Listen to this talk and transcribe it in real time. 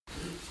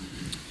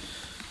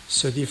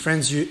So, dear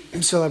friends, you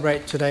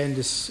celebrate today in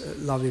this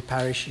lovely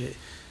parish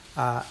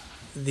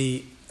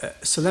the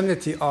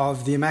solemnity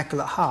of the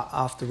Immaculate Heart,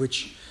 after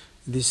which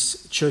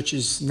this church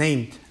is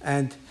named.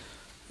 And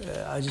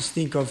I just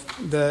think of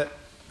the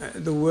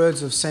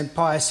words of St.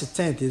 Pius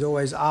X. He'd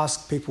always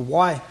ask people,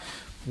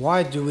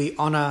 why do we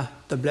honour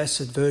the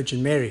Blessed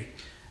Virgin Mary?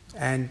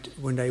 And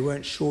when they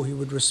weren't sure, he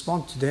would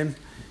respond to them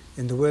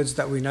in the words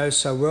that we know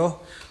so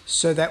well,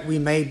 so that we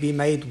may be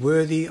made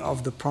worthy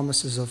of the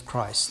promises of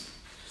Christ.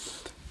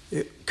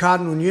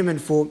 Cardinal Newman,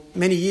 for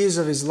many years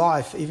of his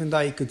life, even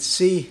though he could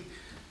see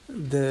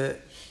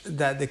that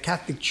the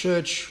Catholic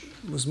Church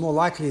was more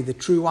likely the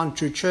true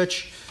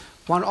church,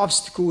 one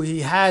obstacle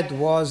he had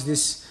was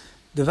this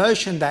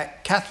devotion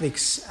that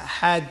Catholics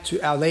had to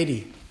Our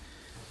Lady.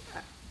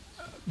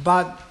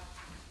 But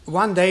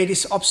one day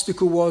this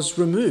obstacle was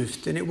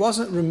removed, and it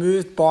wasn't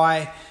removed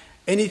by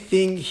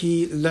anything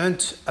he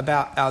learnt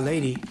about Our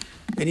Lady,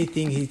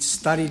 anything he'd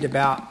studied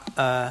about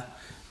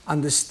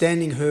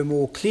understanding her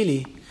more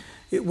clearly.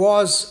 It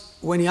was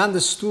when he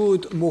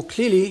understood more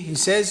clearly, he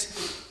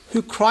says,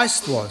 who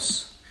Christ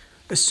was.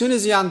 As soon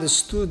as he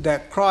understood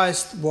that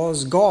Christ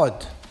was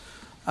God,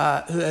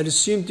 who had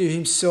assumed to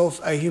himself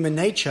a human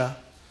nature,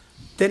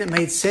 then it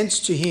made sense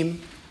to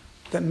him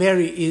that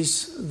Mary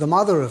is the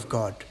Mother of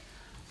God.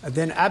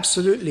 Then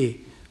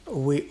absolutely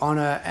we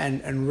honour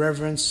and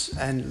reverence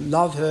and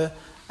love her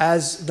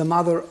as the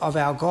Mother of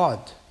our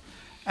God.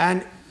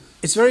 And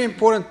it's very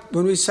important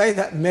when we say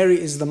that Mary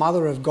is the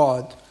Mother of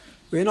God,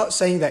 we're not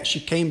saying that she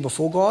came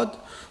before God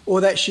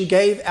or that she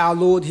gave our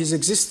Lord his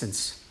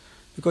existence.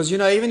 Because,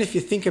 even if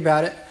you think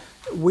about it,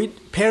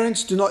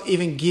 parents do not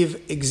even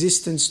give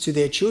existence to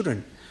their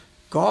children.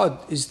 God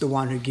is the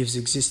one who gives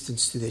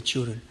existence to their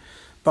children.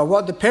 But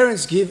what the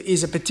parents give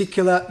is a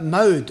particular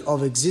mode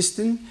of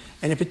existing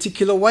and a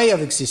particular way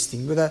of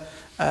existing with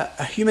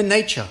a human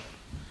nature.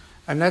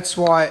 And that's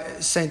why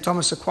St.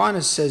 Thomas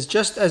Aquinas says,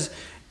 just as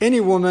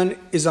any woman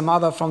is a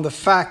mother from the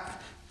fact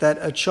that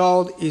a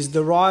child is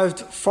derived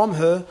from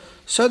her,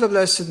 so the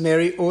Blessed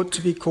Mary ought to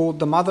be called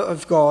the Mother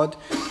of God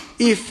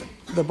if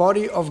the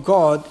body of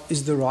God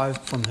is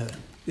derived from her.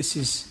 This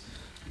is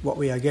what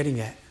we are getting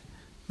at.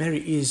 Mary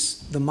is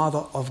the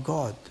Mother of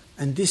God.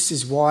 And this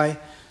is why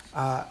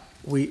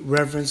we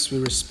reverence, we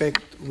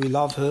respect, we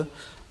love her,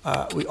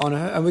 we honour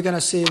her. And we're going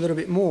to see a little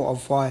bit more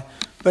of why.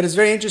 But it's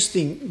very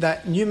interesting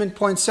that Newman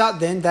points out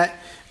then that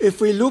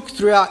if we look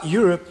throughout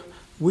Europe,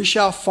 we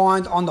shall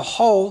find on the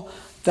whole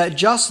that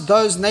just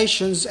those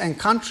nations and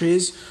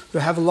countries who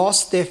have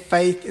lost their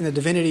faith in the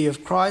divinity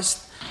of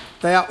Christ,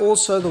 they are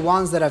also the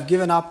ones that have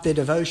given up their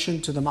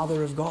devotion to the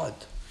Mother of God.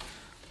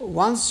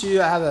 Once you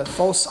have a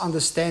false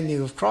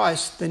understanding of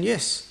Christ, then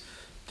yes,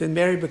 then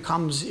Mary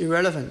becomes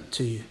irrelevant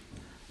to you.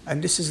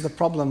 And this is the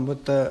problem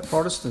with the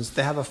Protestants.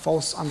 They have a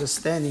false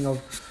understanding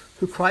of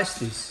who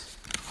Christ is.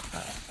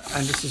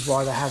 And this is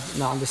why they have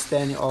no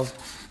understanding of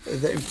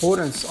the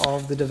importance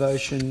of the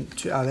devotion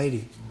to Our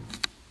Lady.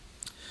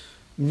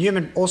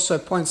 Newman also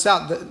points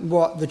out that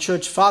what the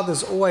Church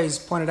Fathers always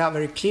pointed out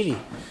very clearly,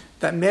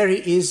 that Mary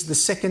is the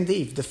second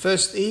Eve. The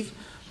first Eve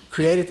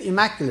created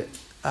immaculate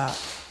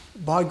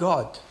by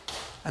God.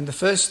 And the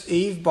first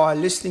Eve, by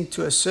listening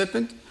to a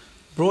serpent,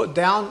 brought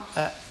down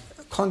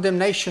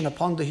condemnation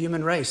upon the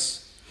human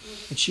race.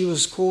 And she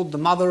was called the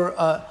mother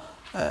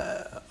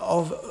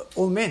of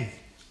all men.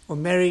 Well,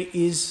 Mary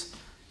is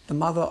the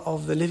mother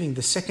of the living,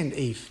 the second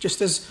Eve. Just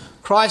as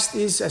Christ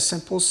is, as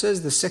St. Paul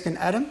says, the second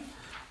Adam,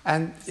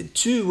 and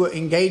two were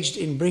engaged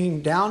in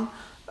bringing down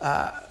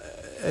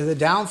the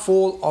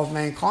downfall of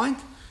mankind,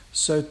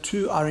 so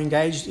two are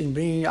engaged in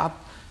bringing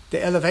up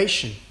the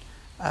elevation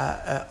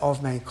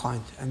of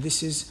mankind. And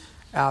this is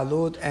our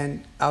Lord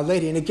and Our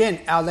Lady. And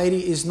again, Our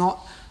Lady is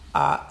not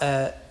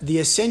the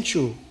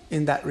essential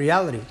in that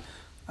reality.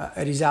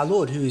 It is our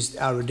Lord who is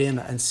our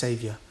Redeemer and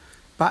Saviour.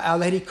 But Our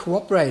Lady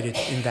cooperated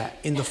in that,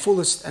 in the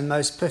fullest and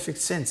most perfect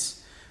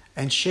sense,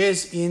 and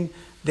shares in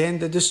then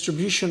the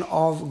distribution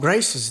of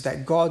graces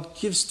that God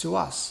gives to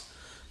us.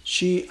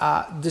 She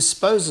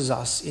disposes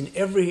us in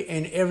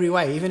every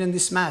way, even in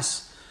this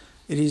Mass.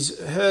 It is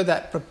her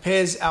that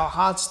prepares our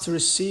hearts to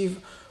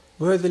receive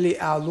worthily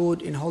our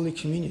Lord in Holy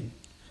Communion.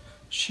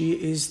 She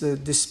is the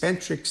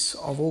dispentrix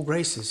of all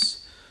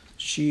graces.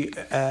 She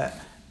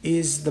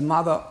is the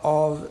mother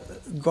of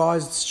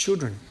God's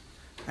children,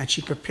 and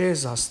she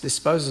prepares us,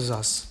 disposes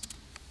us.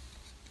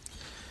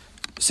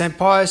 St.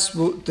 Pius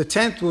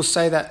X will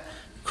say that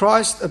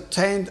Christ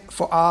obtained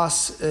for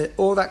us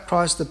all that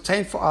Christ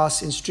obtained for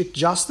us in strict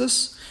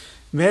justice,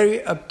 Mary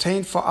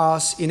obtained for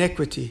us in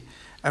equity.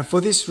 And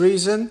for this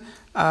reason,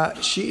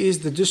 she is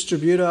the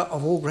distributor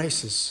of all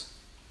graces.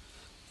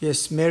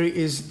 Yes, Mary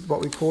is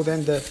what we call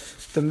then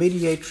the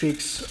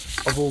mediatrix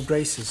of all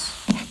graces.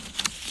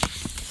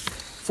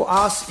 For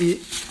us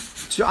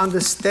to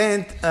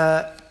understand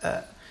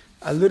a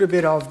little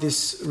bit of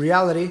this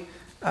reality,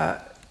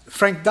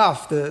 Frank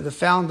Duff, the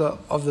founder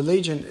of the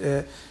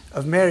Legion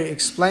of Mary,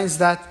 explains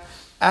that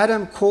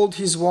Adam called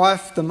his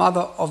wife the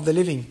mother of the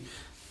living.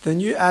 The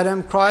new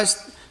Adam,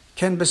 Christ,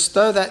 can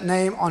bestow that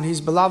name on his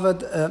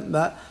beloved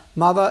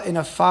mother in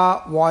a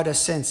far wider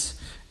sense.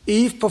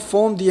 Eve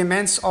performed the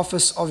immense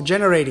office of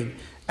generating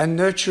and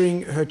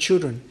nurturing her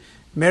children.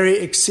 Mary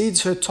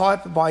exceeds her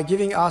type by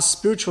giving us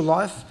spiritual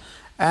life,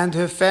 and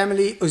her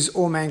family is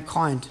all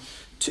mankind.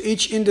 To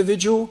each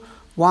individual,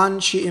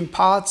 one, she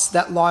imparts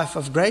that life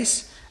of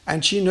grace,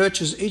 and she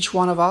nurtures each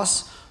one of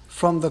us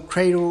from the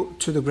cradle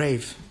to the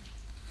grave.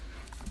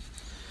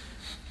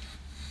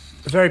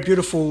 A very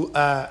beautiful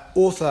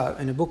author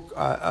in a book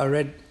I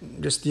read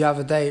just the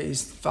other day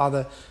is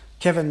Father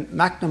Kevin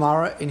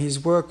McNamara in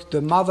his work,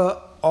 The Mother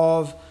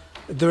of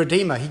the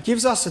Redeemer. He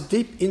gives us a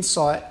deep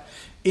insight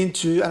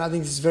into, and I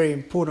think this is very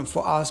important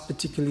for us,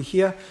 particularly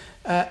here,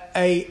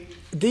 a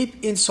deep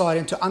insight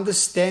into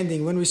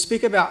understanding when we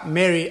speak about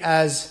Mary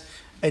as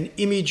an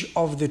image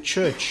of the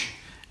church.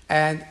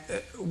 And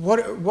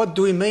what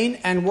do we mean,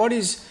 and what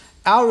is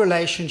our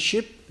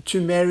relationship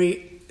to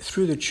Mary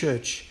through the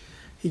church?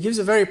 He gives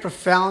a very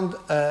profound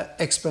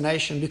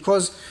explanation,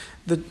 because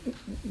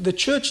the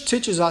church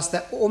teaches us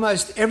that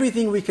almost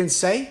everything we can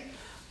say,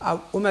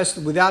 almost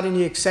without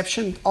any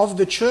exception, of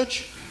the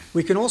church,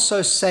 we can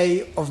also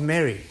say of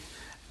Mary.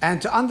 And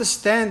to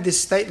understand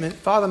this statement,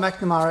 Father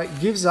McNamara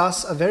gives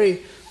us a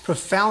very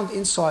profound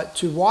insight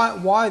to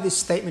why this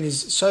statement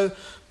is so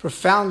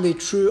profoundly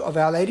true of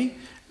Our Lady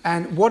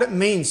and what it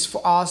means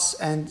for us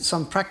and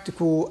some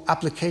practical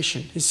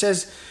application. He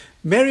says,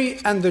 Mary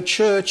and the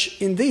church,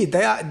 indeed,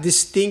 they are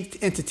distinct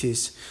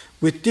entities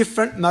with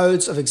different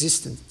modes of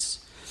existence.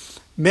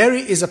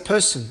 Mary is a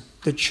person.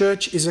 The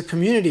church is a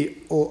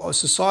community or a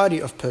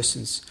society of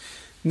persons.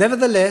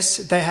 Nevertheless,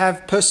 they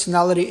have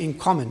personality in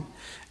common.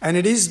 And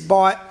it is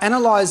by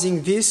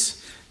analysing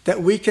this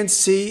that we can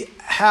see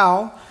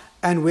how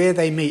and where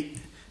they meet.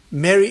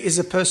 Mary is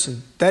a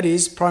person, that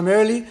is,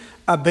 primarily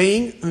a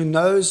being who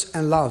knows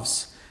and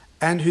loves,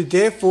 and who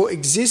therefore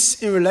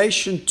exists in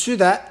relation to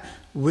that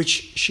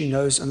which she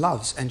knows and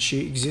loves. And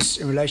she exists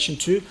in relation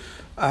to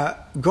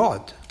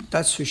God.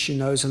 That's who she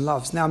knows and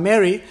loves. Now,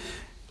 Mary's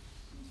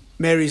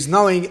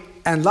knowing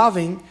and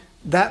loving,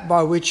 that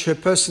by which her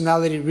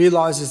personality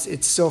realizes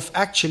itself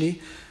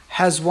actually,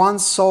 has one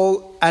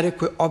sole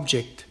adequate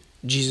object,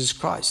 Jesus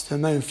Christ. Her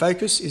main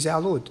focus is our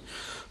Lord.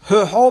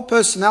 Her whole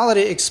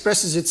personality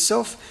expresses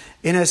itself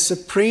in a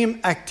supreme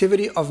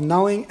activity of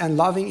knowing and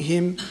loving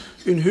Him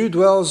in who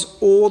dwells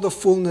all the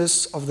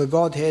fullness of the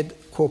Godhead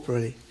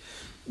corporally.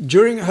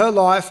 During her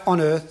life on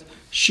earth,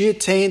 she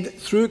attained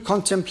through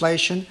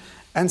contemplation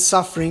and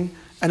suffering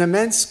an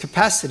immense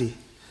capacity,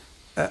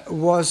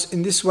 was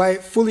in this way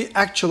fully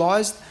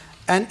actualized,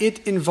 and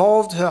it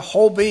involved her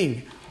whole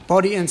being,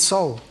 body and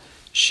soul.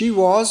 She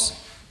was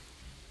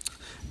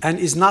and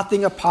is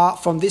nothing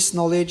apart from this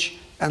knowledge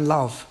and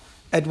love,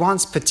 at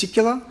once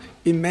particular,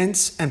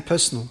 immense, and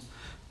personal.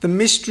 The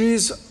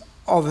mysteries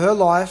of her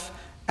life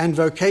and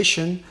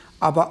vocation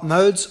are but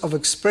modes of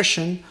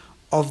expression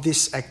of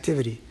this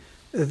activity.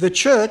 The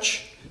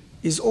church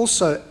is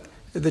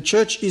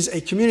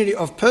a community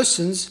of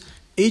persons,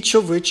 each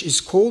of which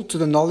is called to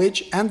the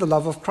knowledge and the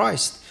love of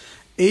Christ.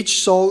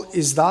 Each soul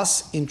is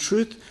thus, in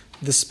truth,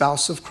 the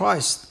spouse of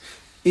Christ.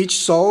 Each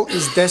soul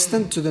is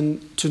destined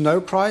to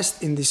know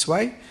Christ in this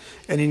way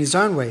and in his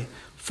own way,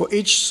 for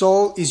each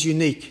soul is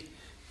unique.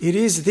 It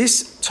is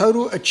this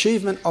total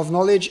achievement of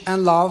knowledge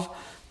and love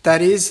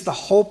that is the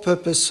whole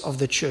purpose of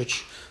the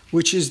church,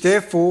 which is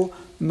therefore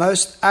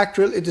most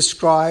accurately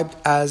described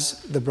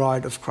as the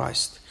bride of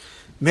Christ.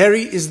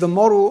 Mary is the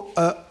model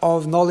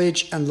of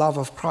knowledge and love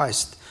of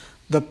Christ,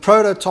 the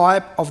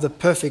prototype of the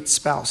perfect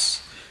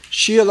spouse.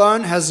 She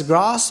alone has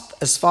grasped,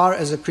 as far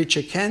as a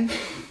creature can,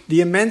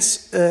 the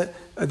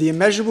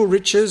immeasurable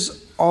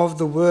riches of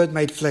the Word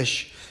made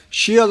flesh.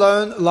 She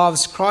alone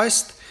loves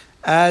Christ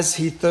as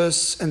he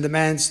thirsts and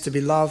demands to be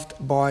loved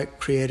by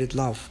created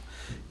love.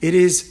 It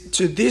is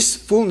to this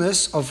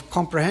fullness of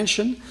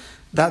comprehension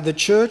that the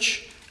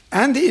church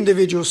and the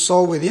individual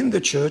soul within the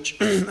church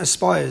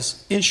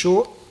aspires. In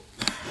short,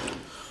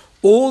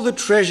 all the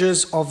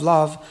treasures of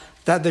love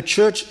that the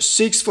church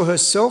seeks for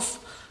herself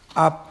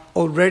are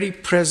already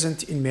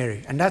present in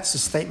Mary. And that's the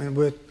statement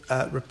worth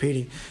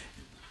repeating.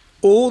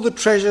 All the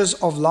treasures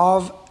of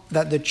love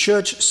that the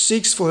church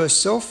seeks for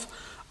herself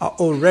are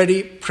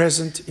already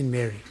present in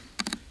Mary.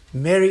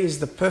 Mary is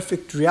the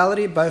perfect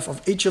reality both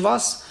of each of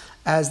us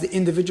as the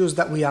individuals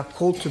that we are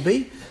called to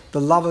be,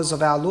 the lovers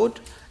of our Lord,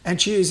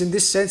 and she is in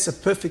this sense a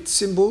perfect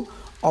symbol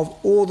of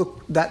all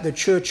that the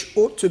church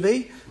ought to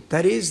be,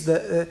 that is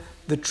the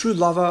true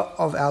lover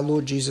of our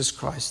Lord Jesus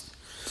Christ.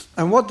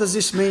 And what does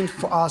this mean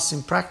for us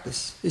in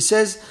practice? He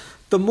says,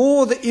 the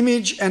more the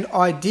image and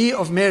idea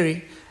of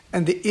Mary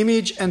and the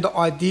image and the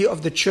idea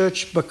of the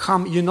church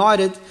become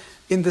united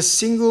in the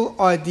single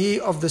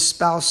idea of the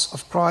spouse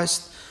of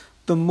Christ,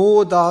 the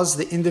more does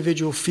the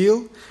individual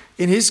feel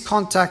in his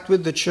contact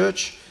with the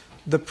church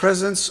the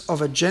presence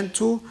of a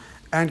gentle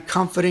and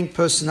comforting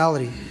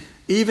personality,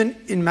 even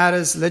in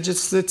matters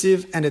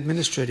legislative and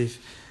administrative.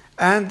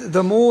 And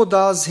the more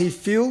does he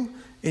feel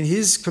in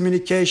his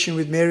communication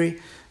with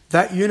Mary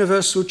that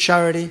universal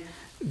charity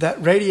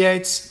that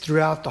radiates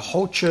throughout the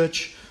whole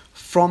church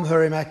from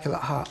her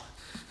Immaculate Heart.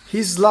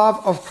 His love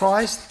of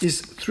Christ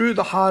is through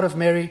the heart of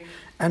Mary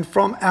and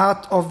from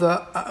out of the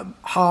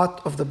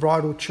heart of the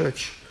bridal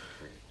church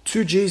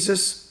to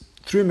Jesus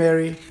through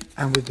Mary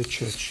and with the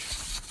church.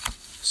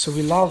 So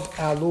we love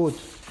our Lord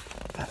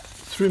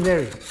through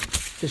Mary,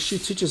 because she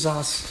teaches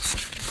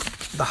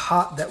us the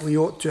heart that we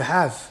ought to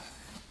have,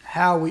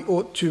 how we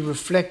ought to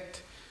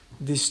reflect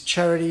this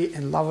charity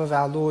and love of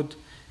our Lord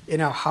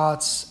in our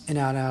hearts and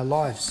in our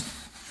lives.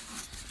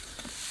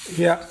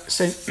 Here,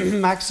 St.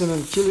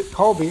 Maximilian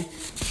Kolbe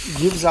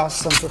gives us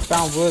some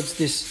profound words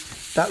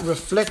that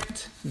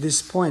reflect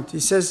this point. He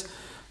says,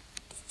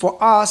 for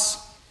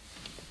us,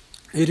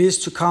 it is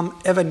to come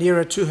ever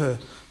nearer to her,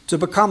 to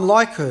become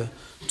like her,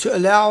 to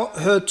allow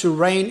her to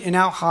reign in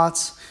our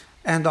hearts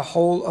and the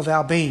whole of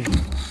our being,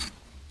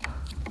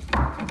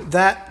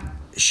 that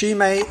she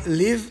may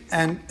live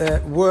and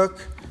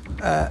work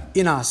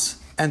in us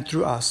and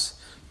through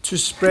us, to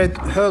spread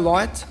her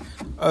light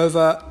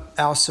over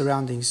our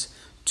surroundings,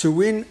 to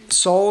win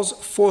souls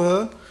for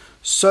her,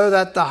 so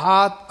that the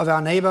heart of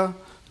our neighbor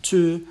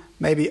too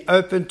may be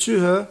open to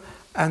her,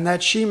 and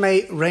that she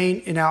may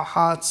reign in our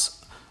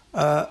hearts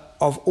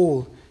of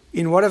all,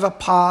 in whatever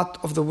part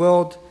of the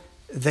world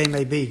they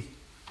may be.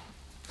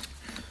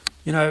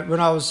 You know, when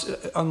I was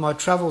on my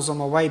travels on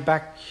my way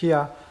back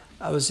here,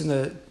 I was in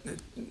the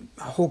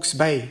Hawke's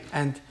Bay,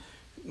 and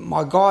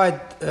my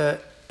guide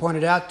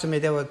pointed out to me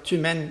there were two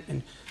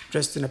men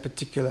dressed in a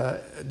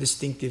particular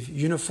distinctive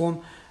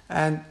uniform,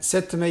 and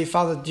said to me,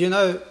 Father, do you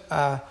know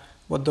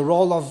what the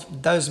role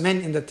of those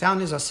men in the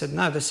town is? I said,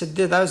 no. They said,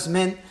 those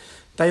men,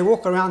 they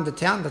walk around the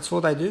town, that's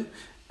all they do,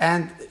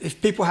 and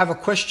if people have a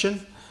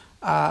question,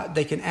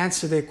 they can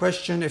answer their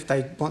question. If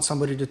they want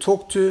somebody to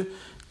talk to,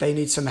 they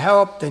need some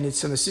help, they need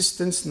some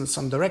assistance and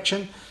some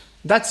direction,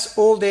 that's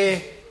all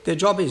their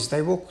job is.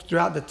 They walk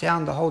throughout the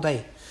town the whole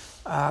day.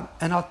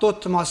 And I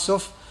thought to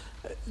myself,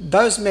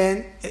 those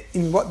men,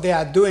 in what they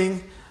are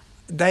doing,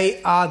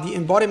 they are the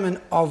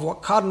embodiment of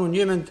what Cardinal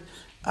Newman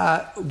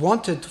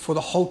wanted for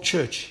the whole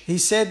church. He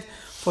said,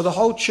 for the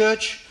whole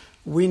church,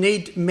 we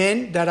need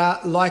men that are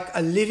like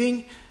a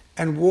living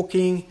and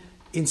walking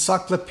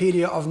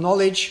encyclopedia of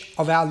knowledge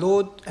of our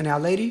Lord and Our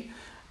Lady,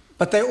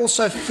 but they're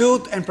also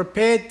filled and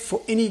prepared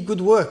for any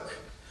good work.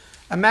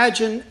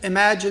 Imagine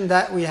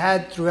that we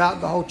had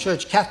throughout the whole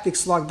church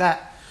Catholics like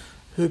that,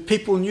 who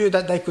people knew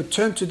that they could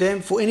turn to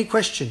them for any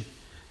question,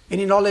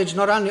 any knowledge,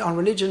 not only on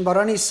religion, but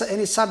on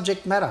any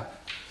subject matter,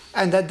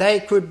 and that they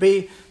could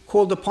be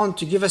called upon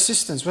to give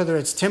assistance, whether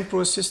it's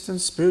temporal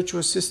assistance, spiritual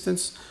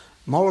assistance,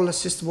 moral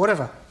assistance,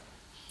 whatever.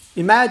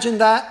 Imagine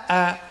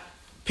that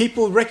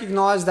people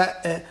recognize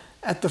that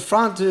at the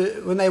front,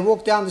 when they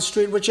walk down the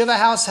street, whichever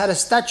house had a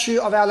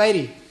statue of Our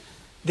Lady,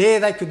 there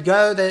they could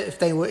go if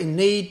they were in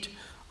need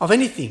of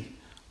anything,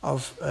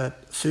 of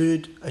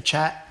food, a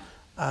chat,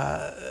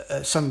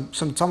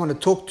 someone to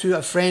talk to,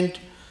 a friend,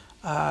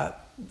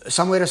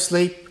 somewhere to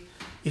sleep.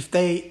 If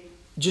they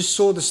just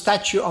saw the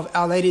statue of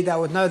Our Lady, they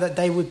would know that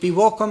they would be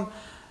welcome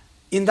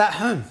in that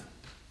home.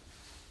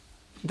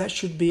 That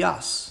should be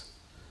us.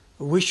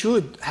 We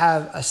should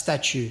have a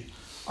statue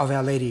of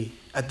Our Lady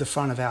at the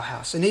front of our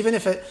house. And even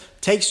if it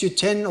takes you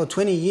 10 or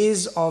 20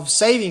 years of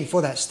saving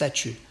for that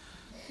statue,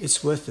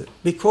 it's worth it.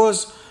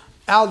 Because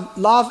our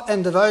love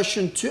and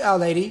devotion to Our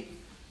Lady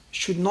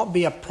should not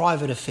be a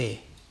private affair. It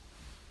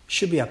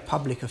should be a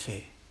public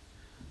affair.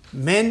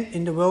 Men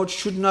in the world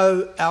should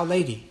know Our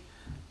Lady.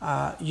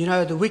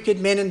 The wicked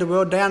men in the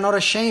world, they are not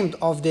ashamed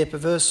of their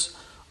perverse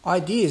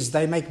ideas.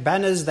 They make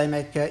banners, they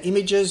make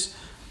images,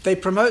 they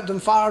promote them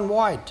far and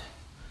wide.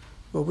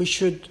 Well, we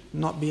should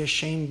not be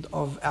ashamed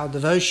of our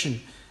devotion,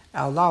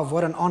 our love.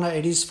 What an honor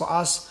it is for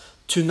us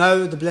to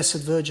know the Blessed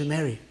Virgin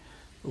Mary.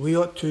 We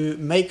ought to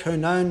make her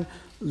known,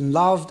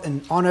 loved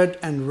and honored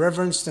and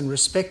reverenced and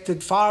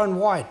respected far and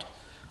wide.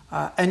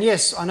 And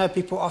yes, I know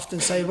people often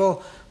say,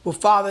 well,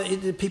 Father,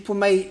 people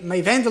may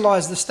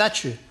vandalize the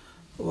statue.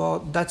 Well,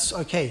 that's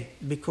okay,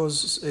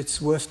 because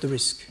it's worth the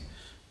risk.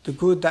 The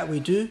good that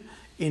we do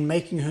in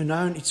making her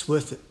known, it's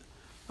worth it.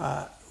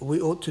 We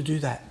ought to do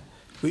that.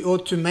 We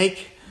ought to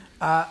make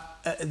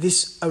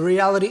this a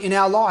reality in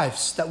our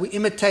lives, that we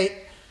imitate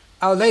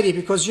Our Lady,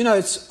 because,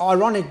 it's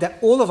ironic that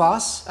all of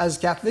us as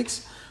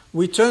Catholics,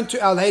 we turn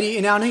to Our Lady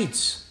in our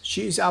needs.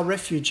 She is our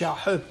refuge, our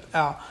hope,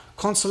 our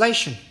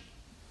consolation.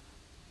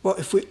 Well,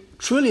 if we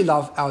truly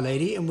love Our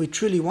Lady and we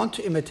truly want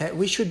to imitate,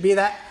 we should be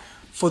that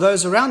for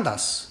those around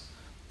us.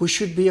 We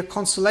should be a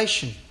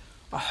consolation,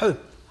 a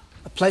hope,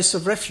 a place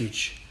of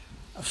refuge,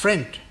 a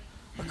friend,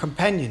 a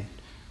companion,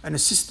 an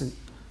assistant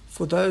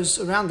for those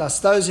around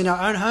us, those in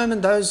our own home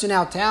and those in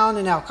our town,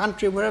 in our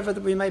country, wherever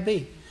that we may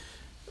be.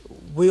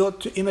 We ought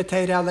to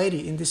imitate Our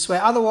Lady in this way.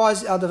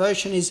 Otherwise, our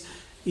devotion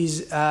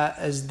is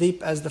as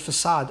deep as the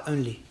facade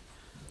only.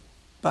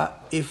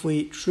 But if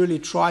we truly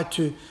try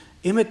to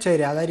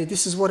imitate Our Lady,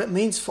 this is what it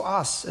means for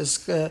us,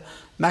 as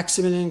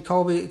Maximilian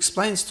Kolbe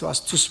explains to us,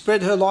 to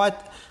spread her light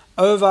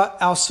over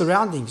our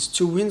surroundings,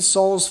 to win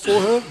souls for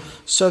her,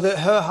 so that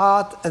her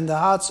heart and the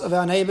hearts of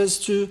our neighbors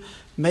too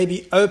may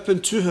be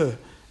open to her,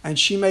 and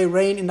she may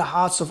reign in the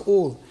hearts of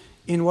all,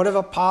 in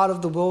whatever part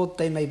of the world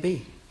they may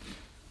be.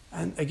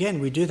 And again,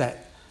 we do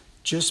that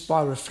just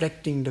by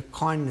reflecting the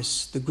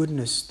kindness, the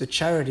goodness, the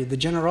charity, the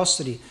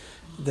generosity,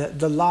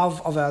 the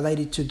love of Our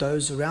Lady to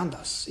those around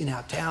us, in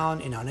our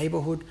town, in our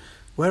neighborhood,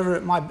 wherever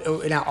it might be,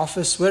 in our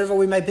office, wherever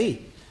we may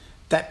be.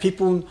 That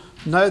people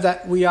know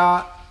that we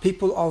are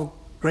people of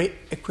great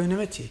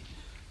equanimity,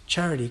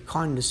 charity,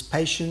 kindness,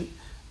 patience.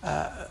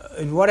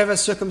 In whatever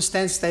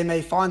circumstance they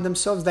may find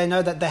themselves, they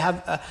know that they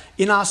have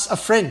in us a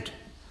friend.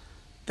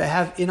 They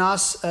have in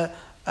us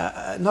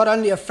not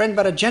only a friend,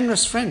 but a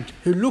generous friend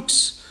who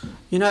looks.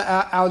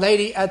 Our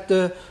Lady at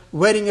the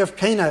wedding of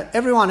Cana,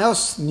 everyone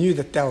else knew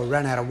that they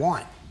ran out of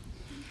wine.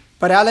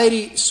 But Our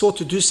Lady sought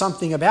to do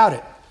something about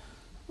it.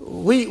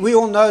 We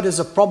all know there's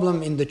a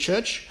problem in the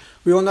church.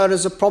 We all know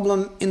there's a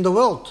problem in the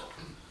world.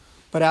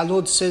 But our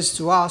Lord says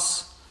to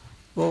us,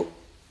 well,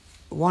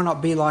 why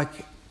not be like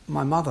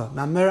my mother?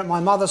 My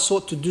mother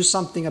sought to do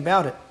something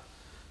about it.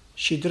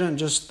 She didn't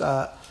just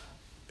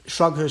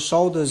shrug her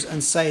shoulders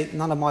and say,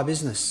 none of my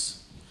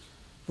business.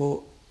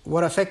 Well,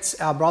 what affects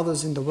our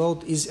brothers in the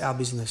world is our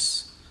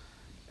business.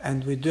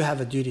 And we do have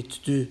a duty to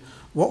do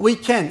what we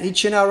can,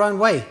 each in our own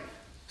way,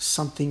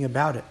 something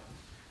about it.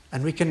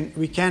 And we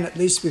can at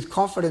least with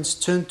confidence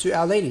turn to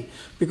Our Lady.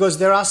 Because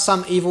there are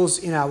some evils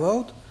in our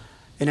world,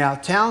 in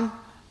our town,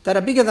 that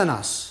are bigger than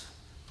us.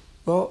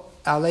 Well,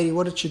 Our Lady,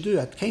 what did she do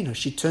at Cana?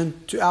 She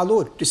turned to our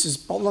Lord. This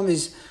problem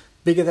is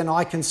bigger than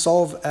I can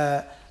solve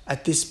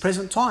at this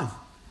present time.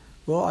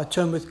 Well, I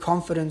turn with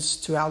confidence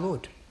to our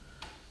Lord.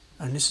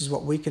 And this is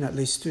what we can at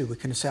least do. We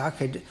can say,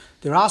 okay,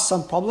 there are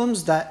some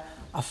problems that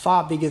are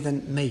far bigger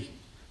than me.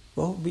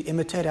 Well, we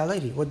imitate Our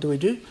Lady. What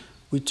do?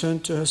 We turn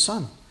to her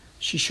Son.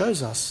 She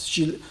shows us.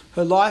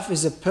 Her life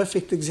is a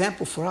perfect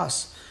example for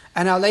us.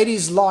 And Our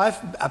Lady's life,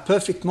 a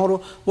perfect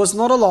model, was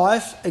not a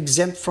life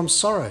exempt from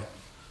sorrow.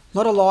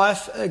 Not a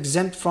life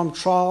exempt from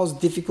trials,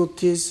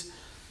 difficulties,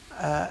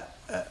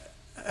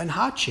 and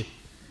hardship.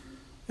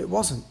 It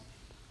wasn't.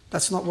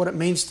 That's not what it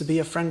means to be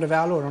a friend of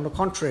our Lord. On the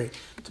contrary,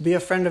 to be a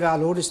friend of our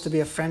Lord is to be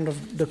a friend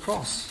of the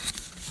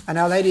cross. And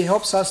Our Lady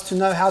helps us to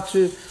know how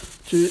to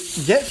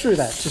get through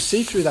that, to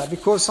see through that.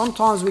 Because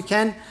sometimes we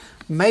can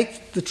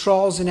make the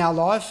trials in our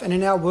life and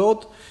in our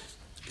world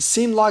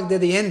seem like they're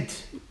the end.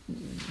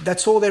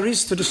 That's all there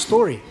is to the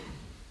story.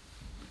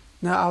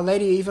 Now, Our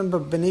Lady, even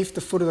beneath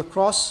the foot of the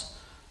cross,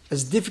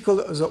 as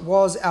difficult as it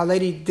was, Our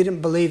Lady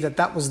didn't believe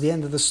that was the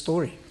end of the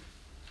story.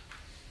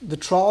 The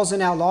trials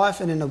in our life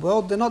and in the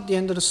world, they're not the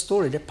end of the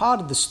story. They're part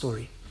of the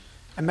story.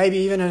 And maybe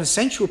even an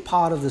essential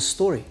part of the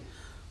story.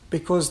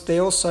 Because they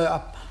also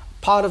are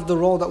part of the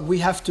role that we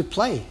have to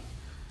play.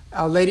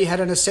 Our Lady had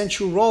an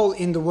essential role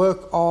in the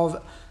work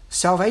of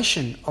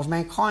salvation of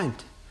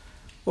mankind.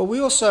 Well, we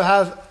also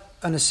have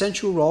an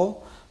essential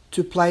role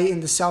to play in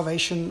the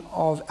salvation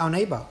of our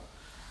neighbour.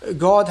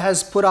 God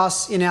has put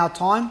us in our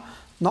time,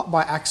 not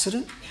by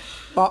accident,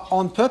 but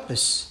on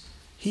purpose.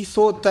 He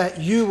thought that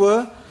you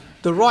were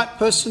the right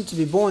person to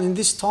be born in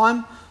this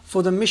time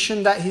for the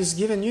mission that He's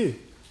given you.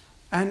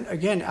 And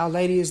again, Our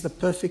Lady is the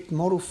perfect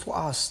model for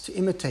us to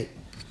imitate.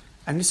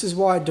 And this is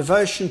why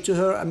devotion to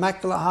her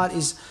Immaculate Heart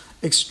is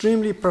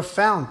extremely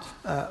profound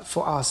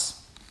for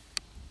us.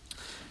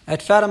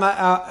 At Fatima,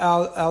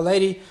 Our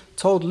Lady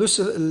told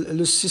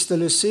Sister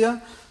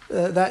Lucia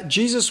that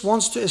Jesus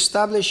wants to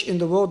establish in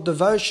the world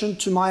devotion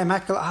to my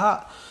Immaculate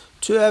Heart.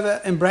 To whoever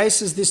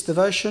embraces this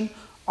devotion,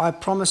 I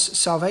promise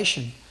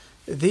salvation.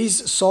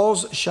 These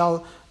souls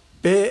shall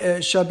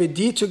be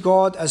dear to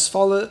God as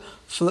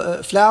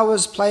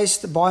flowers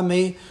placed by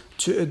me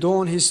to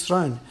adorn His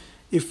throne.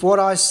 If what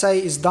I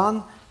say is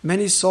done,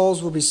 many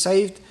souls will be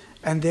saved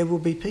and there will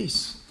be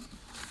peace.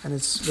 And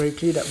it's very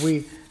clear that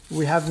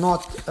we have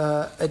not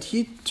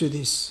adhered to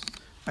this.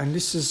 And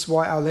this is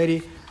why Our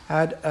Lady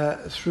had,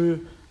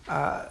 through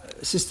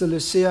Sister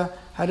Lucia,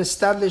 had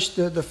established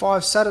the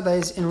 5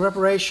 Saturdays in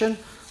reparation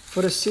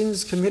for the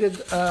sins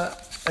committed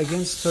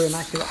against her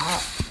Immaculate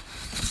Heart.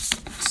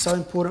 So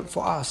important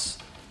for us.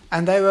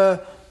 And they were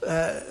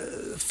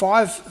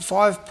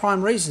 5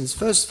 prime reasons.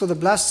 First, for the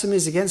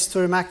blasphemies against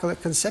her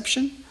Immaculate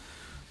Conception.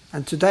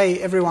 And today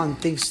everyone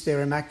thinks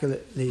they're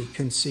immaculately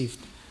conceived.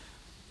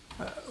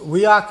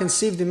 We are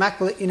conceived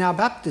immaculate in our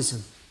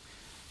baptism.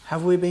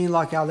 Have we been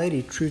like Our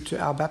Lady, true to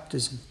our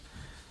baptism?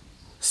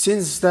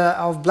 Sins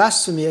of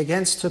blasphemy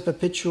against her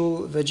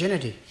perpetual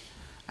virginity.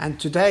 And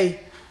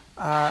today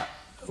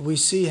we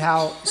see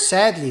how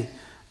sadly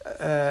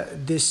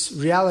this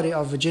reality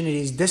of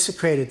virginity is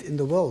desecrated in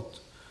the world.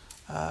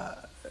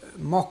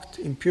 Mocked,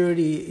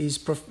 impurity is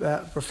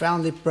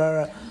profoundly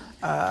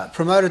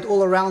promoted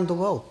all around the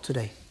world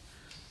today.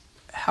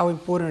 How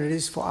important it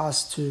is for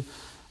us to,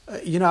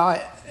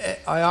 I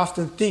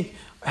often think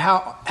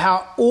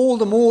how all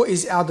the more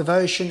is our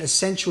devotion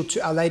essential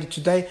to Our Lady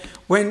today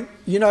when,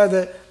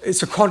 that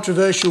it's a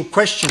controversial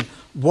question.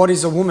 What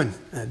is a woman?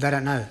 They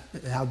don't know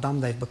how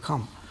dumb they've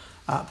become.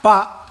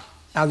 But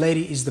Our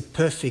Lady is the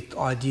perfect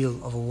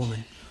ideal of a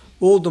woman.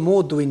 all the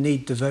more do we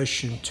need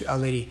devotion to Our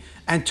Lady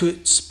and to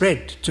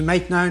spread, to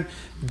make known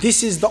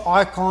this is the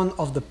icon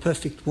of the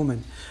perfect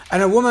woman.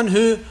 And a woman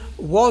who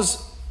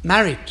was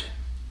married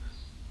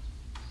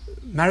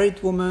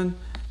woman,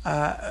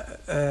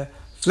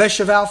 flesh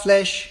of our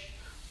flesh,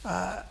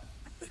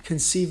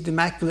 conceived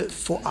immaculate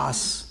for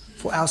us,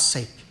 for our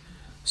sake,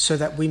 so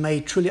that we may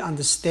truly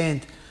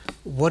understand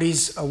what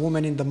is a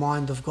woman in the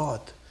mind of God.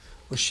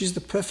 Well, she's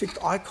the perfect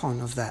icon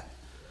of that.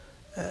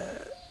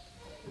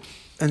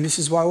 And this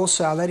is why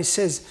also Our Lady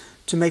says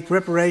to make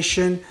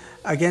reparation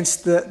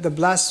against the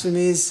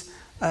blasphemies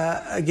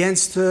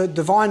against her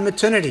divine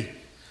maternity.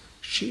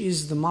 She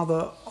is the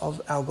mother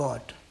of our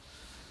God.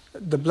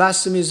 The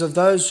blasphemies of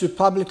those who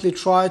publicly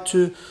try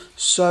to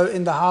sow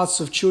in the hearts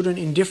of children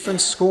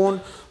indifference,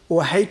 scorn,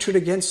 or hatred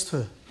against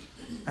her.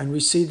 And we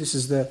see this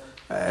is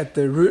at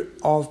the root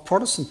of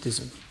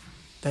Protestantism.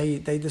 They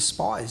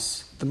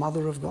despise the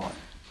Mother of God.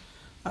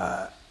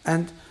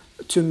 And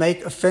to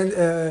make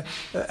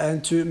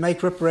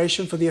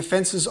reparation for the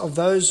offences of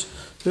those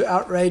who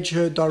outrage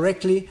her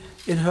directly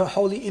in her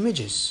holy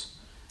images.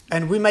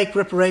 And we make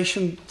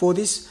reparation for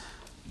this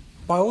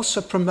by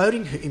also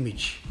promoting her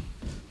image,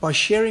 by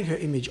sharing her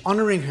image,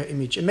 honouring her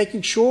image, and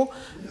making sure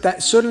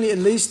that certainly at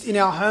least in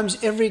our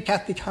homes, every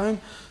Catholic home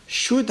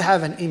should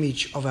have an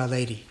image of Our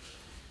Lady.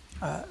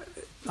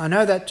 I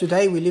know that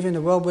today we live in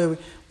a world where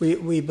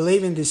we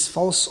believe in this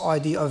false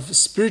idea of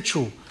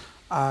spiritual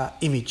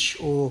image,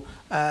 or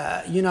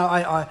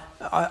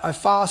I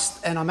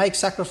fast and I make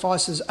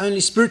sacrifices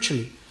only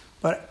spiritually,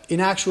 but in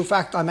actual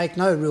fact I make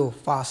no real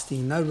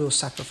fasting, no real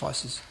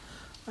sacrifices.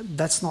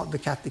 That's not the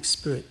Catholic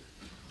spirit.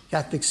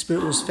 Catholic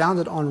spirit was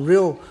founded on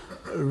real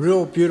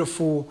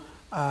beautiful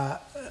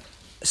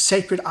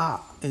sacred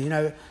art.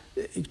 And,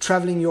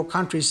 travelling your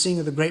country,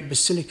 seeing the great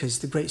basilicas,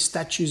 the great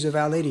statues of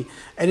Our Lady,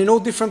 and in all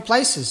different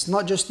places,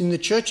 not just in the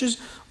churches,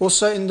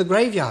 also in the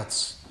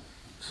graveyards.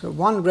 So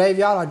one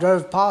graveyard I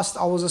drove past,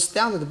 I was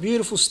astounded. The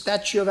beautiful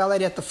statue of Our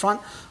Lady at the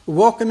front,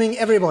 welcoming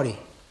everybody.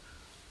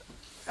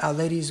 Our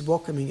Lady is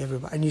welcoming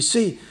everybody. And you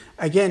see,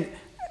 again,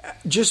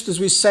 just as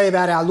we say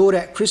about our Lord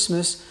at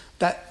Christmas,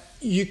 that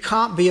you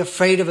can't be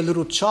afraid of a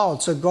little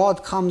child. So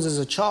God comes as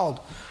a child,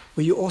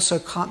 but you also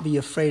can't be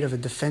afraid of a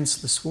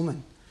defenseless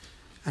woman.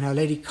 And Our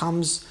Lady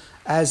comes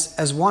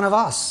as one of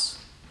us.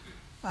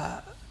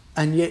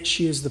 And yet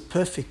she is the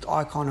perfect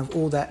icon of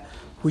all that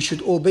we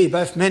should all be,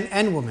 both men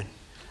and women.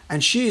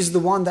 And she is the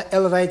one that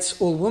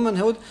elevates all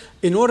womanhood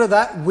in order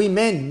that we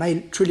men may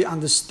truly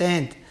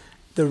understand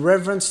the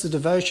reverence, the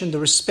devotion, the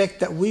respect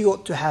that we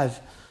ought to have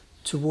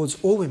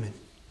towards all women.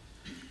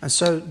 And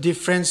so, dear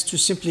friends, to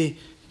simply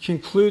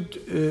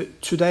conclude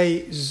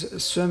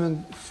today's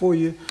sermon for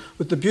you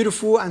with the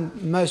beautiful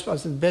and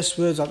best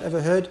words I've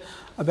ever heard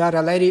about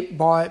Our Lady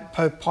by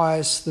Pope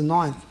Pius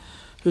IX,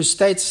 who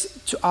states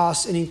to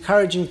us in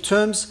encouraging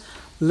terms,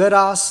 let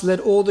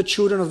all the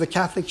children of the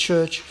Catholic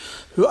Church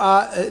who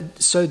are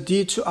so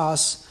dear to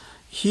us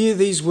hear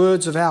these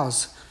words of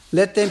ours.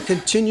 Let them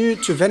continue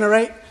to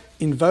venerate,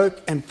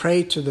 invoke and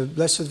pray to the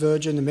Blessed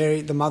Virgin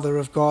Mary, the Mother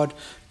of God,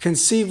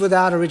 conceived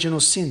without original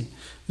sin.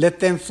 Let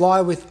them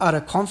fly with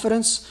utter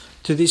confidence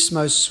to this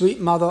most sweet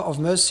Mother of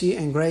mercy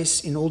and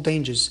grace in all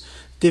dangers,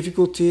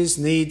 difficulties,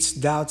 needs,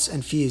 doubts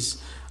and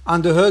fears.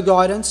 Under her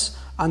guidance,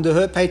 under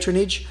her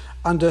patronage,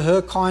 under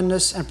her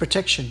kindness and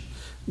protection,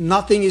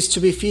 nothing is to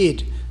be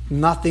feared,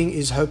 nothing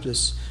is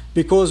hopeless,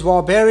 because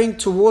while bearing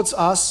towards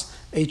us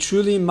a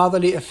truly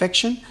motherly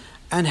affection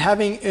and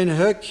having in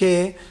her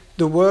care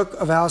the work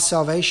of our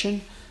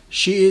salvation,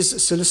 she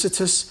is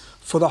solicitous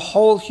for the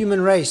whole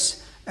human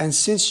race, and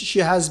since she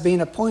has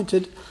been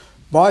appointed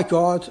by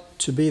God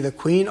to be the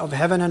Queen of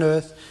heaven and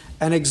earth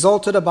and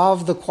exalted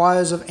above the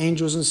choirs of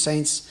angels and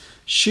saints,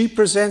 she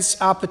presents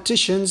our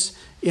petitions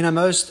in a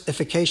most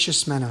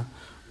efficacious manner.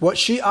 What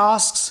she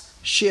asks,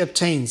 she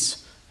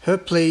obtains. Her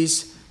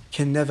pleas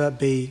can never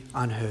be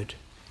unheard.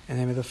 In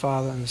the name of the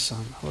Father, and the Son,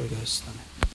 and the Holy Ghost. Amen.